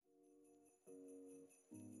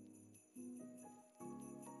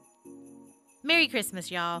Merry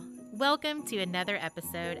Christmas, y'all. Welcome to another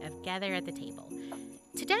episode of Gather at the Table.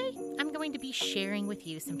 Today, I'm going to be sharing with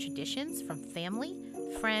you some traditions from family,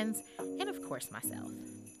 friends, and of course, myself.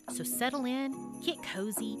 So settle in, get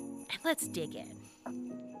cozy, and let's dig in.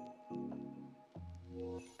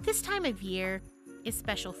 This time of year is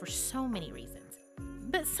special for so many reasons,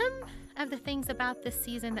 but some of the things about this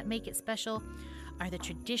season that make it special are the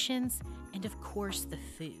traditions and, of course, the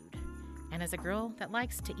food. And as a girl that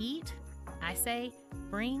likes to eat, I say,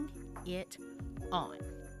 bring it on.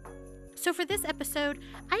 So for this episode,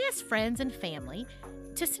 I asked friends and family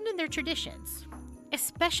to send in their traditions,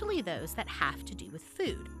 especially those that have to do with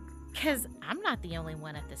food, because I'm not the only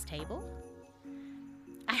one at this table.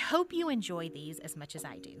 I hope you enjoy these as much as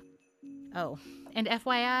I do. Oh, and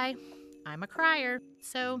FYI, I'm a crier,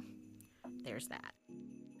 so there's that.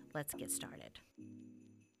 Let's get started.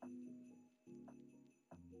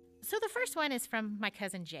 So the first one is from my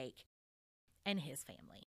cousin Jake and his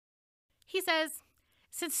family. He says,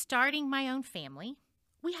 since starting my own family,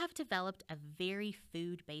 we have developed a very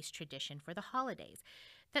food-based tradition for the holidays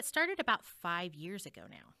that started about 5 years ago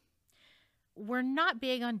now. We're not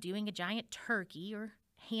big on doing a giant turkey or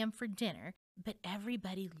ham for dinner, but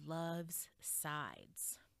everybody loves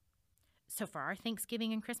sides. So for our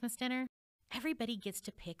Thanksgiving and Christmas dinner, everybody gets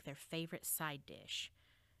to pick their favorite side dish,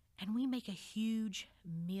 and we make a huge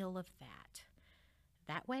meal of that.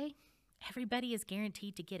 That way, everybody is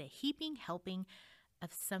guaranteed to get a heaping helping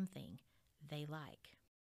of something they like.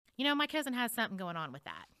 You know, my cousin has something going on with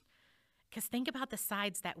that. Because think about the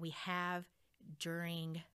sides that we have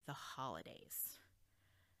during the holidays.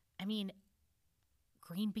 I mean,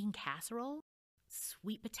 green bean casserole,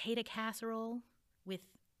 sweet potato casserole with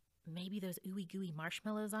maybe those ooey gooey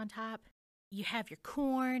marshmallows on top. You have your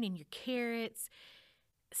corn and your carrots.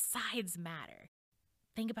 Sides matter.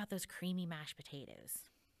 Think about those creamy mashed potatoes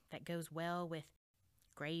that goes well with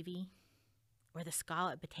gravy or the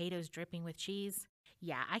scalloped potatoes dripping with cheese.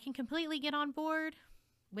 Yeah, I can completely get on board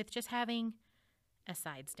with just having a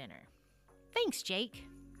sides dinner. Thanks, Jake.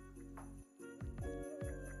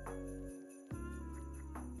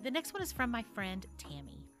 The next one is from my friend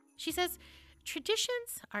Tammy. She says,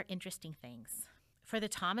 traditions are interesting things. For the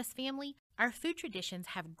Thomas family, our food traditions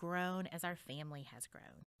have grown as our family has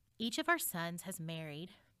grown. Each of our sons has married,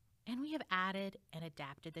 and we have added and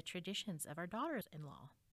adapted the traditions of our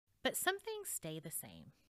daughters-in-law. But some things stay the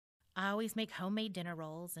same. I always make homemade dinner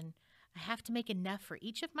rolls, and I have to make enough for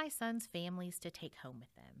each of my sons' families to take home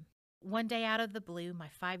with them. One day out of the blue, my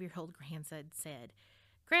 5-year-old grandson said,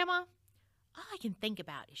 "Grandma, all I can think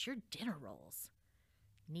about is your dinner rolls."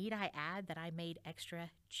 Need I add that I made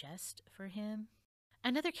extra just for him?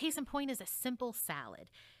 Another case in point is a simple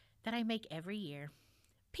salad that I make every year.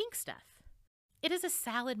 Pink stuff. It is a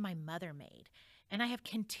salad my mother made, and I have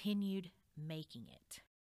continued making it.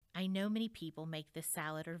 I know many people make this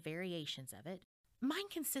salad or variations of it. Mine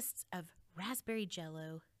consists of raspberry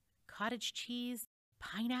jello, cottage cheese,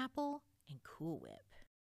 pineapple, and Cool Whip.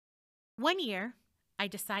 One year, I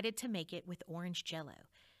decided to make it with orange jello,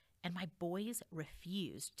 and my boys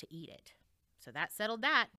refused to eat it. So that settled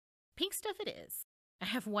that. Pink stuff it is. I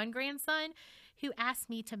have one grandson who asks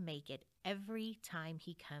me to make it every time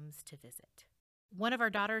he comes to visit. One of our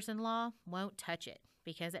daughters-in-law won't touch it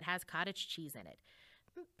because it has cottage cheese in it,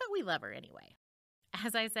 but we love her anyway.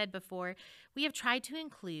 As I said before, we have tried to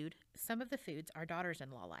include some of the foods our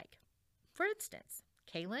daughters-in-law like. For instance,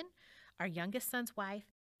 Kaylin, our youngest son's wife,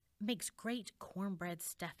 makes great cornbread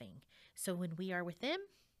stuffing, so when we are with them,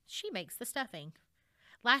 she makes the stuffing.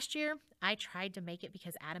 Last year, I tried to make it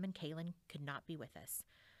because Adam and Kaylin could not be with us.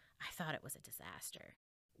 I thought it was a disaster.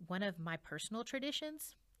 One of my personal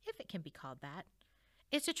traditions, if it can be called that,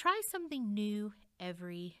 is to try something new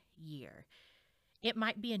every year. It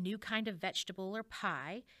might be a new kind of vegetable or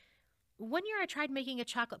pie. One year I tried making a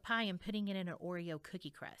chocolate pie and putting it in an Oreo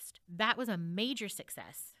cookie crust. That was a major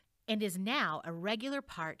success and is now a regular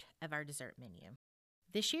part of our dessert menu.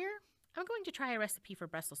 This year, I'm going to try a recipe for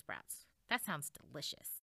Brussels sprouts. That sounds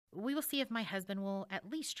delicious. We will see if my husband will at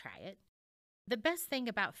least try it. The best thing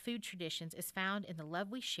about food traditions is found in the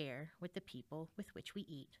love we share with the people with which we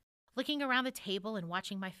eat. Looking around the table and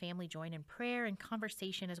watching my family join in prayer and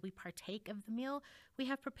conversation as we partake of the meal we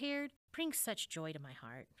have prepared brings such joy to my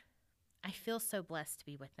heart. I feel so blessed to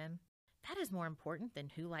be with them. That is more important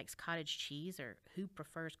than who likes cottage cheese or who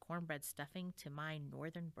prefers cornbread stuffing to my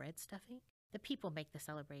northern bread stuffing. The people make the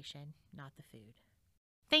celebration, not the food.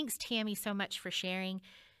 Thanks, Tammy, so much for sharing.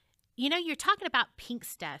 You know, you're talking about pink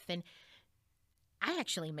stuff, and I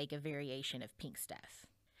actually make a variation of pink stuff.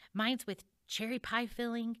 Mine's with cherry pie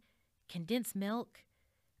filling, condensed milk,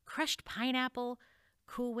 crushed pineapple,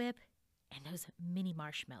 Cool Whip, and those mini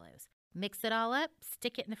marshmallows. Mix it all up,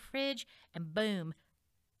 stick it in the fridge, and boom,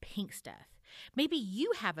 pink stuff. Maybe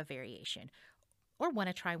you have a variation or want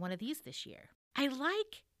to try one of these this year. I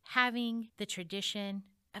like having the tradition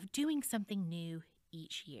of doing something new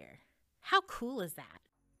each year. How cool is that?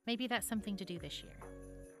 Maybe that's something to do this year.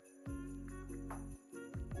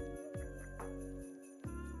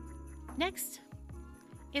 Next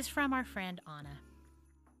is from our friend Anna.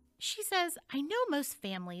 She says, I know most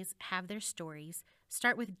families have their stories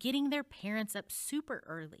start with getting their parents up super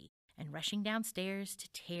early and rushing downstairs to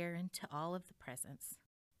tear into all of the presents.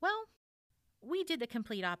 Well, we did the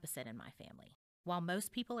complete opposite in my family. While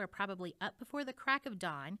most people are probably up before the crack of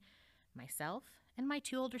dawn, myself and my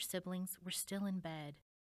 2 older siblings were still in bed.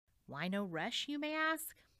 Why no rush, you may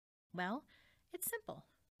ask? Well, it's simple.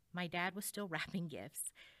 My dad was still wrapping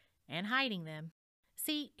gifts and hiding them.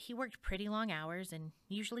 See, he worked pretty long hours and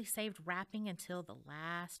usually saved wrapping until the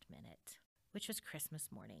last minute, which was Christmas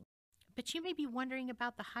morning. But you may be wondering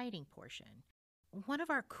about the hiding portion. One of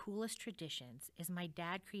our coolest traditions is my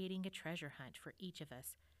dad creating a treasure hunt for each of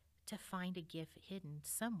us to find a gift hidden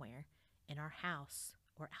somewhere in our house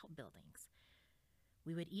or outbuildings.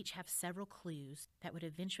 We would each have several clues that would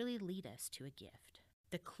eventually lead us to a gift.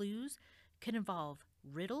 The clues could involve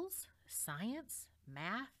riddles, science,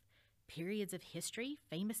 math, periods of history,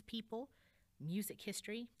 famous people, music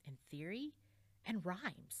history and theory, and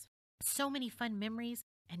rhymes. So many fun memories,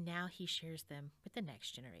 and now he shares them with the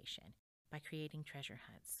next generation by creating treasure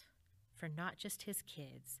hunts for not just his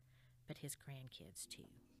kids, but his grandkids too.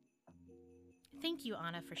 Thank you,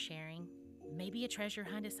 Anna, for sharing. Maybe a treasure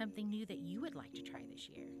hunt is something new that you would like to try this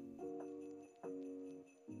year.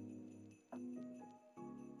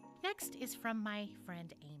 Next is from my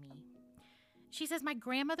friend Amy. She says, my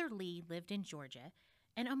grandmother Lee lived in Georgia,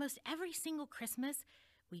 and almost every single Christmas,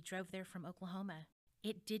 we drove there from Oklahoma.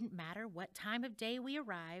 It didn't matter what time of day we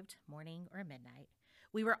arrived, morning or midnight.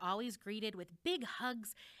 We were always greeted with big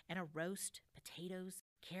hugs and a roast, potatoes,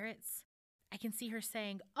 carrots. I can see her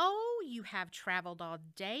saying, oh, you have traveled all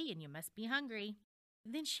day and you must be hungry.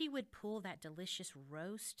 Then she would pull that delicious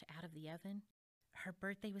roast out of the oven. Her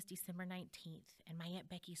birthday was December 19th, and my Aunt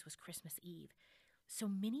Becky's was Christmas Eve. So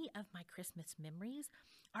many of my Christmas memories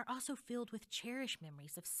are also filled with cherished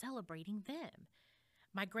memories of celebrating them.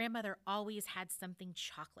 My grandmother always had something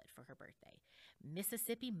chocolate for her birthday.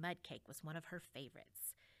 Mississippi mud cake was one of her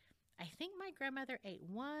favorites. I think my grandmother ate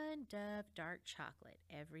 1 Dove dark chocolate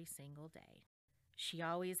every single day. She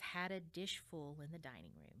always had a dish full in the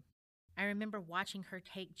dining room. I remember watching her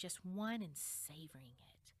take just one and savoring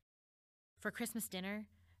it. For Christmas dinner,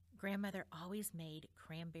 grandmother always made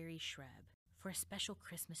cranberry shrub for a special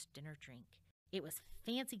Christmas dinner drink. It was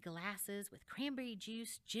fancy glasses with cranberry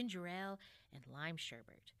juice, ginger ale, and lime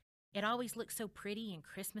sherbet. It always looked so pretty and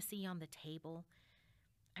Christmassy on the table.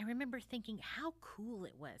 I remember thinking how cool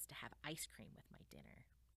it was to have ice cream with my dinner.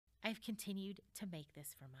 I've continued to make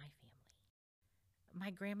this for my family.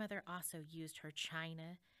 My grandmother also used her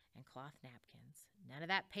china and cloth napkins. None of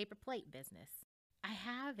that paper plate business. I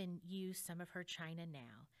have and use some of her china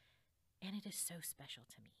now, and it is so special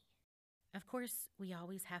to me. Of course, we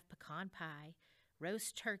always have pecan pie,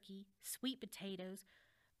 roast turkey, sweet potatoes,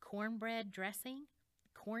 cornbread dressing,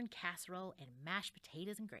 corn casserole, and mashed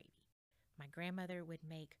potatoes and gravy. My grandmother would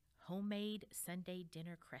make homemade Sunday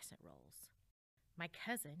dinner crescent rolls. My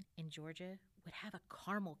cousin in Georgia would have a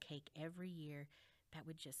caramel cake every year that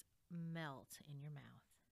would just melt in your mouth.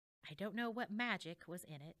 I don't know what magic was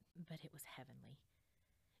in it, but it was heavenly.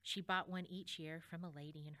 She bought one each year from a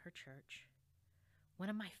lady in her church. One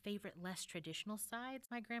of my favorite less traditional sides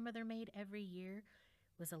my grandmother made every year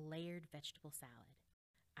was a layered vegetable salad.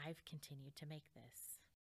 I've continued to make this.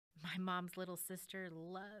 My mom's little sister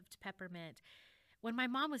loved peppermint. When my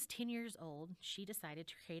mom was 10 years old, she decided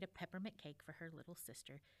to create a peppermint cake for her little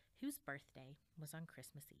sister, whose birthday was on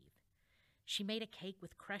Christmas Eve. She made a cake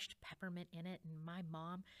with crushed peppermint in it, and my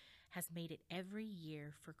mom has made it every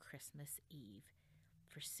year for Christmas Eve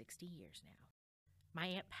for 60 years now. My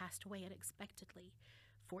aunt passed away unexpectedly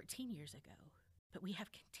 14 years ago, but we have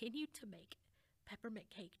continued to make peppermint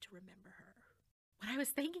cake to remember her. When I was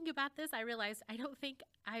thinking about this, I realized I don't think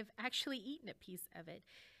I've actually eaten a piece of it,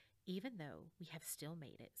 even though we have still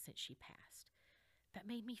made it since she passed. That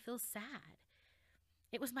made me feel sad.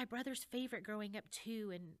 It was my brother's favorite growing up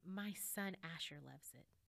too, and my son Asher loves it.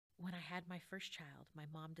 When I had my first child, my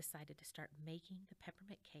mom decided to start making the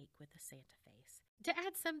peppermint cake with a Santa face to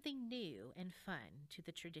add something new and fun to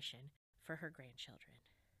the tradition for her grandchildren.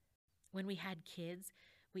 When we had kids,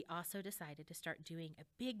 we also decided to start doing a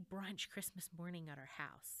big brunch Christmas morning at our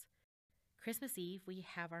house. Christmas Eve, we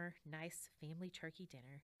have our nice family turkey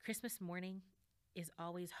dinner. Christmas morning is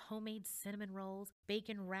always homemade cinnamon rolls,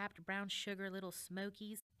 bacon-wrapped brown sugar little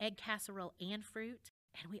smokies, egg casserole and fruit,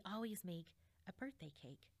 and we always make a birthday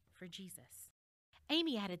cake for Jesus.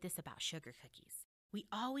 Amy added this about sugar cookies. We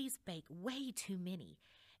always bake way too many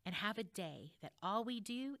and have a day that all we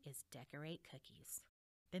do is decorate cookies.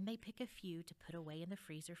 Then they pick a few to put away in the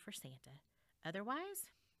freezer for Santa. Otherwise,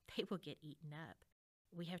 they will get eaten up.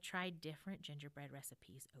 We have tried different gingerbread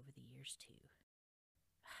recipes over the years, too.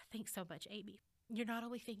 Thanks so much, Amy. You're not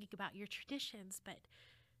only thinking about your traditions, but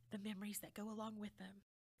the memories that go along with them.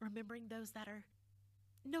 Remembering those that are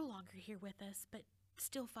no longer here with us, but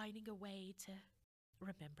still finding a way to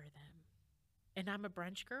remember them. And I'm a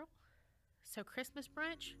brunch girl, so Christmas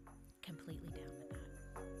brunch, completely down with that.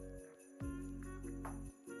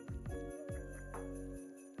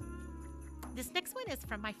 This next one is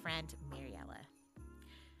from my friend Mariella.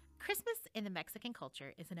 Christmas in the Mexican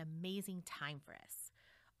culture is an amazing time for us.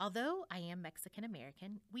 Although I am Mexican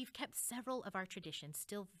American, we've kept several of our traditions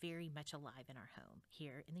still very much alive in our home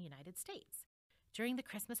here in the United States. During the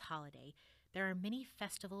Christmas holiday, there are many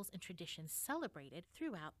festivals and traditions celebrated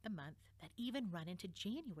throughout the month that even run into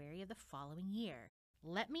January of the following year.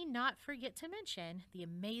 Let me not forget to mention the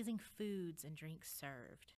amazing foods and drinks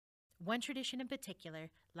served. One tradition in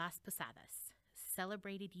particular, Las Posadas,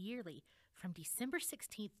 celebrated yearly from December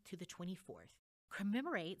 16th to the 24th,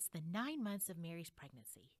 commemorates the 9 months of Mary's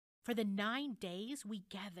pregnancy. For the 9 days, we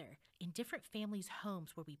gather in different families'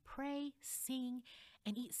 homes where we pray, sing,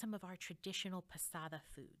 and eat some of our traditional posada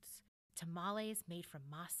foods. Tamales made from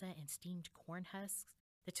masa and steamed corn husks.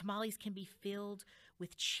 The tamales can be filled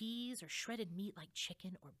with cheese or shredded meat like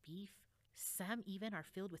chicken or beef. Some even are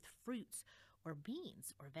filled with fruits or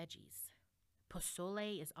beans or veggies.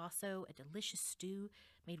 Pozole is also a delicious stew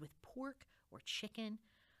made with pork or chicken.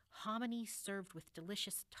 Hominy served with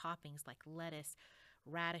delicious toppings like lettuce,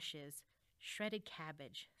 radishes, shredded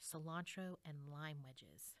cabbage, cilantro, and lime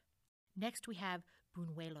wedges. Next we have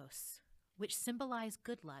buñuelos, which symbolize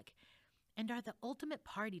good luck and are the ultimate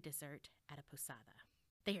party dessert at a posada.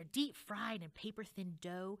 They are deep fried in paper-thin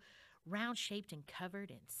dough, round-shaped and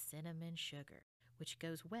covered in cinnamon sugar, which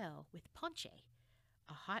goes well with ponche,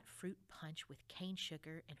 a hot fruit punch with cane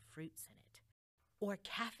sugar and fruits in it. Or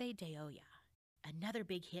café de olla, another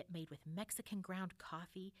big hit made with Mexican ground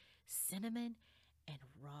coffee, cinnamon, and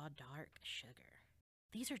raw dark sugar.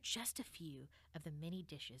 These are just a few of the many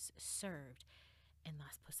dishes served in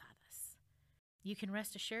Las Posadas. You can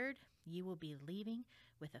rest assured you will be leaving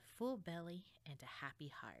with a full belly and a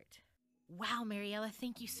happy heart. Wow, Mariella,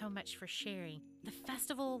 thank you so much for sharing. The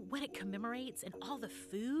festival, what it commemorates, and all the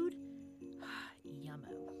food? Yummo.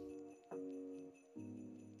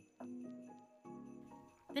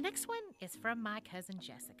 The next one is from my cousin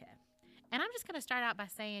Jessica. And I'm just going to start out by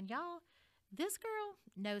saying, y'all, this girl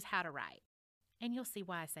knows how to write. And you'll see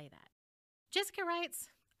why I say that. Jessica writes,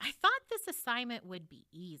 I thought this assignment would be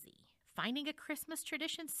easy. Finding a Christmas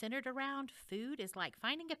tradition centered around food is like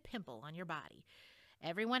finding a pimple on your body.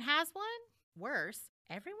 Everyone has one. Worse,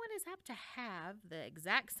 everyone is apt to have the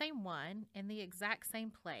exact same one in the exact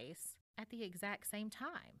same place at the exact same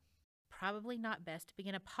time. Probably not best to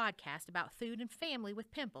begin a podcast about food and family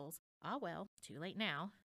with pimples. Ah, well, too late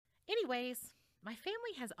now. Anyways, my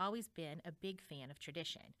family has always been a big fan of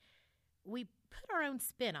tradition. We put our own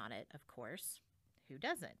spin on it, of course. Who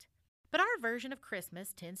doesn't? But our version of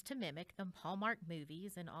Christmas tends to mimic the Hallmark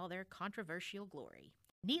movies in all their controversial glory.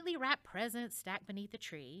 Neatly wrapped presents stacked beneath the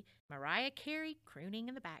tree, Mariah Carey crooning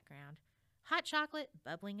in the background, hot chocolate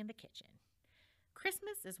bubbling in the kitchen.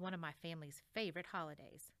 Christmas is one of my family's favorite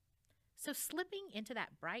holidays. So slipping into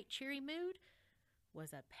that bright, cheery mood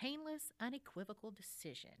was a painless, unequivocal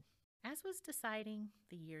decision, as was deciding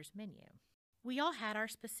the year's menu. We all had our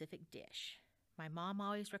specific dish. My mom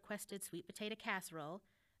always requested sweet potato casserole,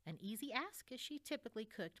 an easy ask as she typically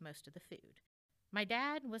cooked most of the food. My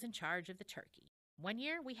dad was in charge of the turkey. One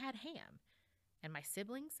year we had ham, and my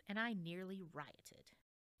siblings and I nearly rioted.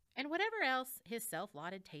 And whatever else his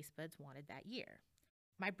self-lauded taste buds wanted that year.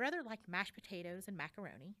 My brother liked mashed potatoes and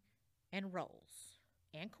macaroni, and rolls,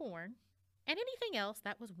 and corn, and anything else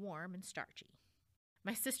that was warm and starchy.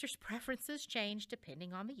 My sister's preferences changed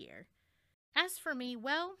depending on the year. As for me,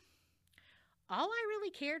 well, all I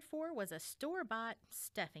really cared for was a store-bought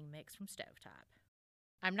stuffing mix from Stovetop.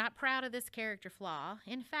 I'm not proud of this character flaw.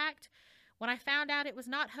 In fact, when I found out it was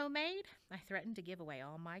not homemade, I threatened to give away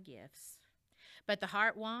all my gifts. But the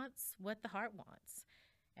heart wants what the heart wants,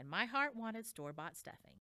 and my heart wanted store-bought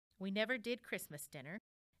stuffing. We never did Christmas dinner,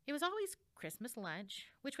 It was always Christmas lunch,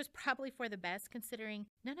 which was probably for the best considering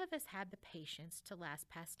none of us had the patience to last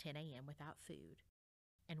past 10 a.m. without food.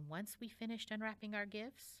 And once we finished unwrapping our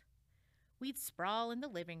gifts, we'd sprawl in the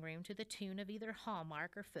living room to the tune of either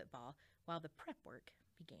Hallmark or football while the prep work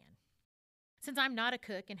began. Since I'm not a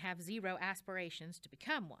cook and have zero aspirations to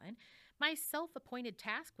become one, my self-appointed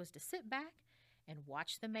task was to sit back and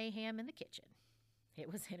watch the mayhem in the kitchen.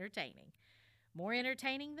 It was entertaining. More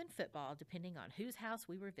entertaining than football, depending on whose house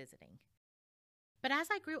we were visiting. But as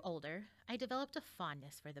I grew older, I developed a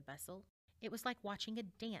fondness for the bustle. It was like watching a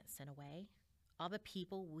dance in a way. All the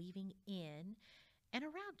people weaving in and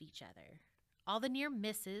around each other. All the near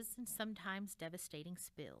misses and sometimes devastating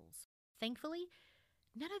spills. Thankfully,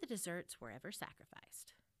 none of the desserts were ever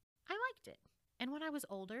sacrificed. I liked it, and when I was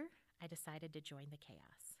older, I decided to join the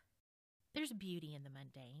chaos. There's beauty in the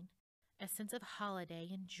mundane, a sense of holiday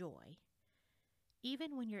and joy,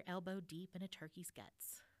 even when you're elbow deep in a turkey's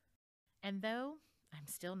guts. And though I'm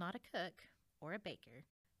still not a cook or a baker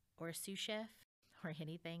or a sous chef or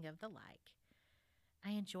anything of the like,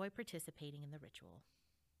 I enjoy participating in the ritual.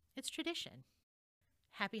 It's tradition.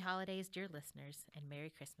 Happy holidays, dear listeners, and Merry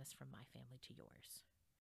Christmas from my family to yours.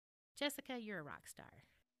 Jessica, you're a rock star.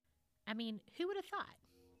 I mean, who would have thought?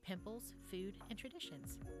 Pimples, food, and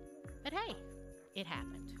traditions. But hey, it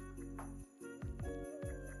happened.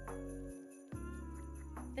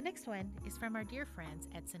 The next one is from our dear friends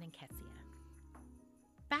Edson and Ketsia.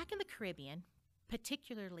 Back in the Caribbean,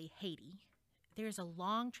 particularly Haiti, there is a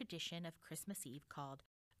long tradition of Christmas Eve called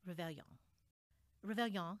Réveillon.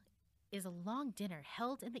 Réveillon is a long dinner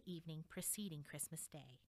held in the evening preceding Christmas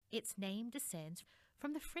Day. Its name descends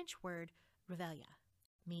from the French word réveiller,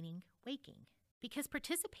 meaning waking, because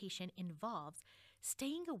participation involves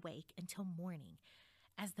staying awake until morning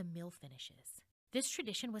as the meal finishes. This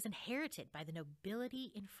tradition was inherited by the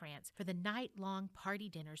nobility in France for the night-long party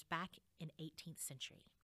dinners back in 18th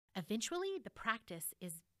century. Eventually, the practice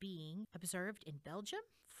is being observed in Belgium,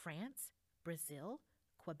 France, Brazil,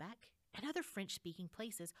 Quebec, and other French-speaking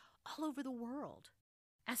places all over the world.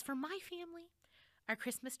 As for my family, our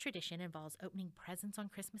Christmas tradition involves opening presents on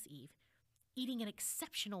Christmas Eve, eating an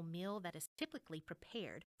exceptional meal that is typically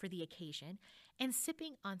prepared for the occasion, and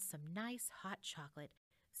sipping on some nice hot chocolate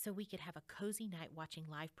so we could have a cozy night watching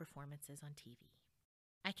live performances on TV.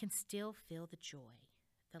 I can still feel the joy,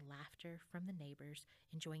 the laughter from the neighbors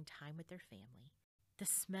enjoying time with their family, the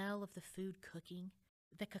smell of the food cooking,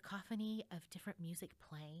 the cacophony of different music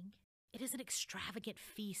playing. It is an extravagant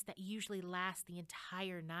feast that usually lasts the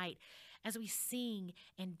entire night as we sing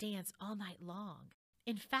and dance all night long.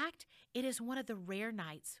 In fact, it is one of the rare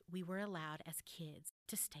nights we were allowed as kids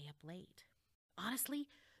to stay up late. Honestly,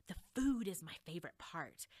 the food is my favorite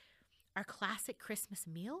part. Our classic Christmas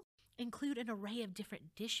meal include an array of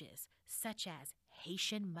different dishes, such as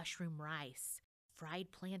Haitian mushroom rice,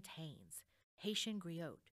 fried plantains, Haitian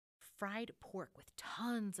griotte, fried pork with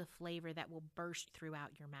tons of flavor that will burst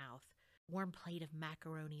throughout your mouth, warm plate of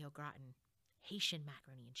macaroni au gratin, Haitian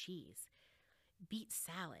macaroni and cheese, beet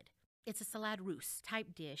salad. It's a salade russe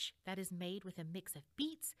type dish that is made with a mix of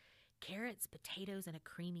beets, carrots, potatoes, and a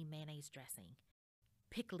creamy mayonnaise dressing.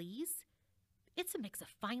 Pickles. It's a mix of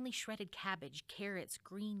finely shredded cabbage, carrots,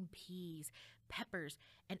 green peas, peppers,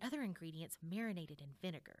 and other ingredients marinated in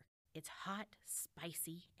vinegar. It's hot,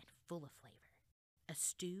 spicy, and full of flavor. A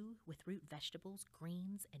stew with root vegetables,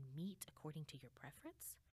 greens, and meat according to your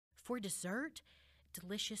preference. For dessert,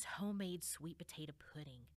 delicious homemade sweet potato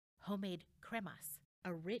pudding, homemade cremas,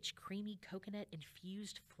 a rich, creamy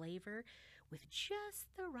coconut-infused flavor with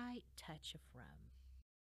just the right touch of rum.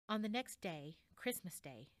 On the next day, Christmas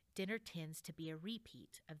Day, dinner tends to be a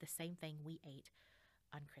repeat of the same thing we ate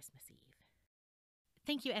on Christmas Eve.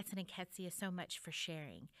 Thank you, Edson and Ketsia, so much for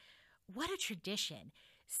sharing. What a tradition!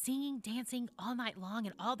 Singing, dancing all night long,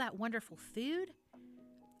 and all that wonderful food.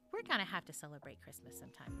 We're going to have to celebrate Christmas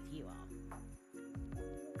sometime with you all.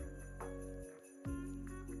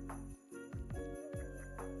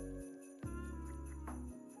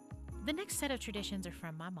 The next set of traditions are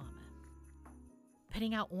from my mama.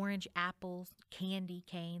 Putting out orange apples, candy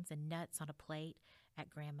canes, and nuts on a plate at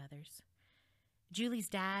grandmother's. Julie's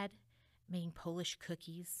dad making Polish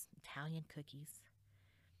cookies, Italian cookies.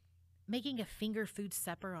 Making a finger food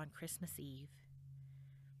supper on Christmas Eve.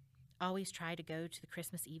 Always try to go to the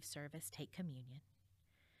Christmas Eve service, take communion.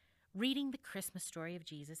 Reading the Christmas story of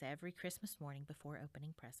Jesus every Christmas morning before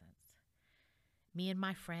opening presents. Me and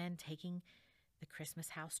my friend taking the Christmas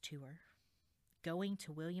house tour. Going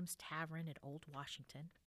to Williams Tavern at Old Washington.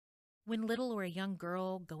 When little or a young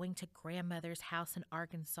girl, going to grandmother's house in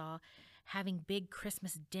Arkansas, having big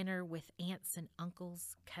Christmas dinner with aunts and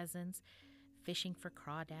uncles, cousins, fishing for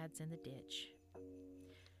crawdads in the ditch.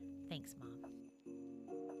 Thanks, Mom.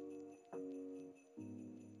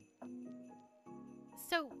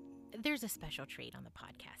 So, there's a special treat on the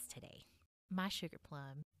podcast today. My Sugar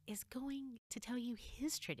Plum is going to tell you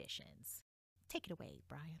his traditions. Take it away,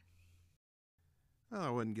 Brian. Oh, I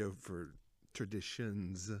wouldn't go for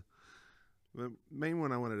traditions. The main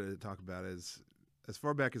one I wanted to talk about is, as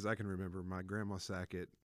far back as I can remember, my grandma Sackett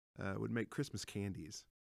would make Christmas candies.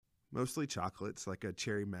 Mostly chocolates, like a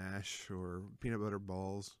cherry mash or peanut butter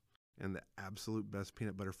balls, and the absolute best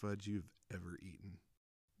peanut butter fudge you've ever eaten.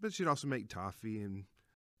 But she'd also make toffee and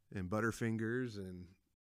Butterfingers and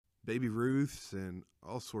Baby Ruths and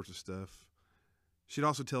all sorts of stuff. She'd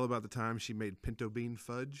also tell about the time she made pinto bean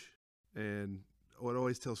fudge, and would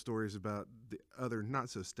always tell stories about the other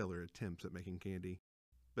not-so-stellar attempts at making candy.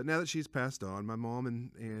 But now that she's passed on, my mom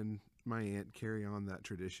and my aunt carry on that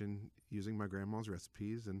tradition using my grandma's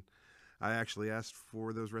recipes, and I actually asked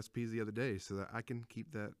for those recipes the other day so that I can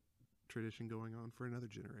keep that tradition going on for another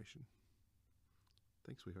generation.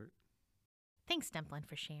 Thanks, sweetheart. Thanks, Dumplin',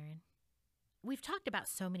 for sharing. We've talked about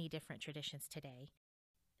so many different traditions today.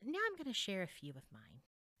 Now I'm going to share a few of mine.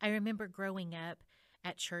 I remember growing up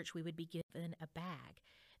at church, we would be given a bag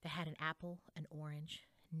that had an apple, an orange,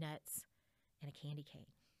 nuts, and a candy cane.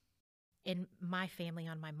 In my family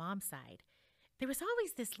on my mom's side, there was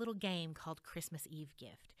always this little game called Christmas Eve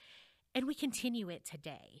gift, and we continue it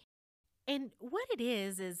today. And what it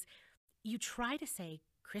is you try to say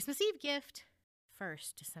Christmas Eve gift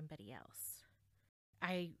first to somebody else.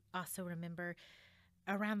 I also remember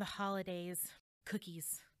around the holidays,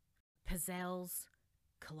 cookies, pizzelles,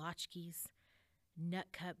 kolachkis, nut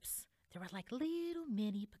cups. There were like little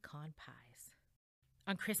mini pecan pies.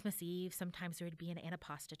 On Christmas Eve, sometimes there would be an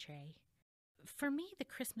antipasta tray. For me, the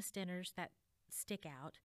Christmas dinners that stick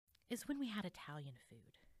out is when we had Italian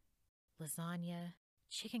food. Lasagna,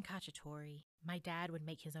 chicken cacciatore. My dad would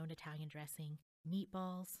make his own Italian dressing,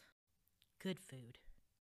 meatballs, good food.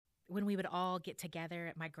 When we would all get together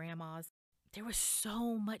at my grandma's, there was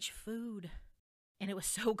so much food. And it was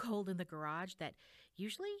so cold in the garage that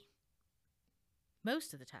usually,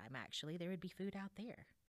 most of the time actually, there would be food out there.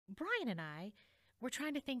 Brian and I were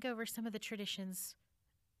trying to think over some of the traditions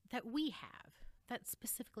that we have that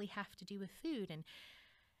specifically have to do with food. And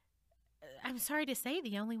I'm sorry to say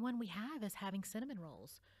the only one we have is having cinnamon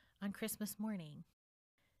rolls on Christmas morning.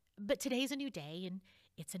 But today's a new day and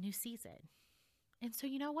it's a new season. And so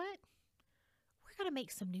you know what? We're going to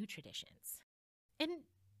make some new traditions. And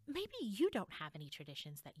maybe you don't have any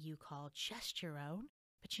traditions that you call just your own,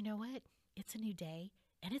 but you know what? It's a new day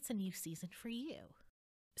and it's a new season for you.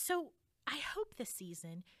 So I hope this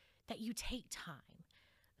season that you take time,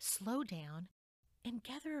 slow down, and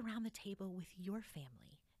gather around the table with your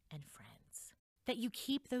family and friends. That you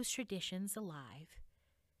keep those traditions alive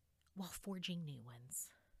while forging new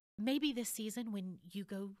ones. Maybe this season when you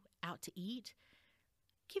go out to eat,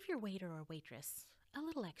 give your waiter or waitress a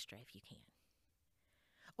little extra if you can.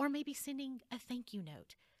 Or maybe sending a thank you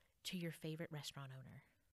note to your favorite restaurant owner.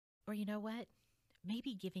 Or you know what?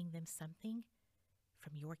 Maybe giving them something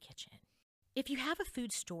from your kitchen. If you have a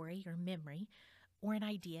food story or memory or an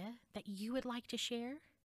idea that you would like to share,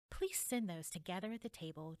 please send those to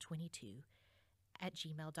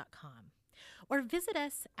gatherathetable22@gmail.com. Or visit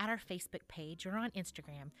us at our Facebook page or on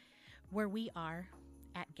Instagram, where we are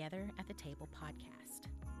at Gather at the Table Podcast.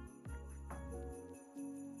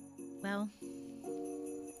 Well,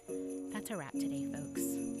 that's a wrap today, folks.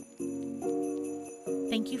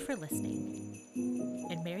 Thank you for listening,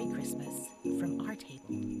 and Merry Christmas from our table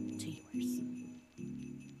to yours.